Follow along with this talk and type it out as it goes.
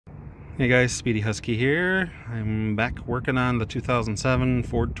Hey guys, Speedy Husky here. I'm back working on the 2007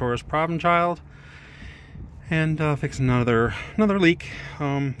 Ford Taurus Problem Child and fixing another leak.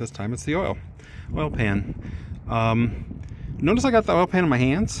 This time it's the oil pan. Notice I got the oil pan in my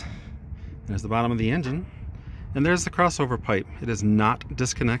hands. There's the bottom of the engine, and there's the crossover pipe. It is not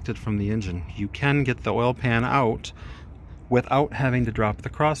disconnected from the engine. You can get the oil pan out without having to drop the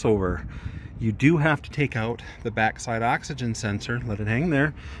crossover. You do have to take out the backside oxygen sensor, let it hang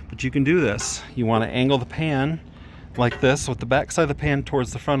there, but you can do this. You want to angle the pan like this with the backside of the pan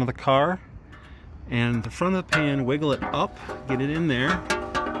towards the front of the car, and the front of the pan, wiggle it up, get it in there,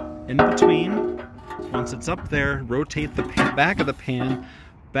 in between. Once it's up there, rotate the back of the pan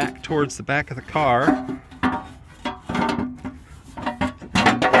back towards the back of the car,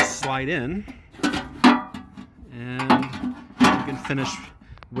 slide in, and you can finish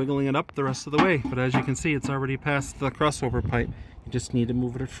wiggling it up the rest of the way. But as you can see, it's already past the crossover pipe. You just need to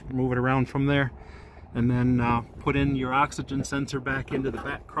move it around from there, and then put in your oxygen sensor back into the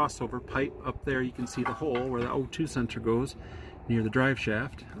back crossover pipe. Up there you can see the hole where the O2 sensor goes near the drive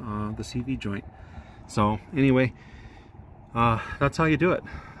shaft, the CV joint. So anyway, that's how you do it.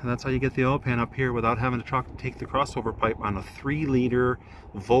 That's how you get the oil pan up here without having to take the crossover pipe on a 3-liter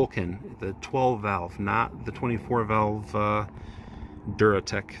Vulcan, the 12 valve, not the 24 valve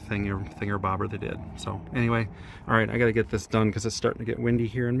Duratec thinger bobber they did. So anyway, all right, I got to get this done because it's starting to get windy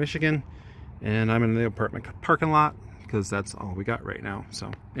here in Michigan, and I'm in the apartment parking lot because that's all we got right now. So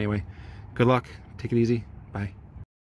anyway, good luck, take it easy, bye.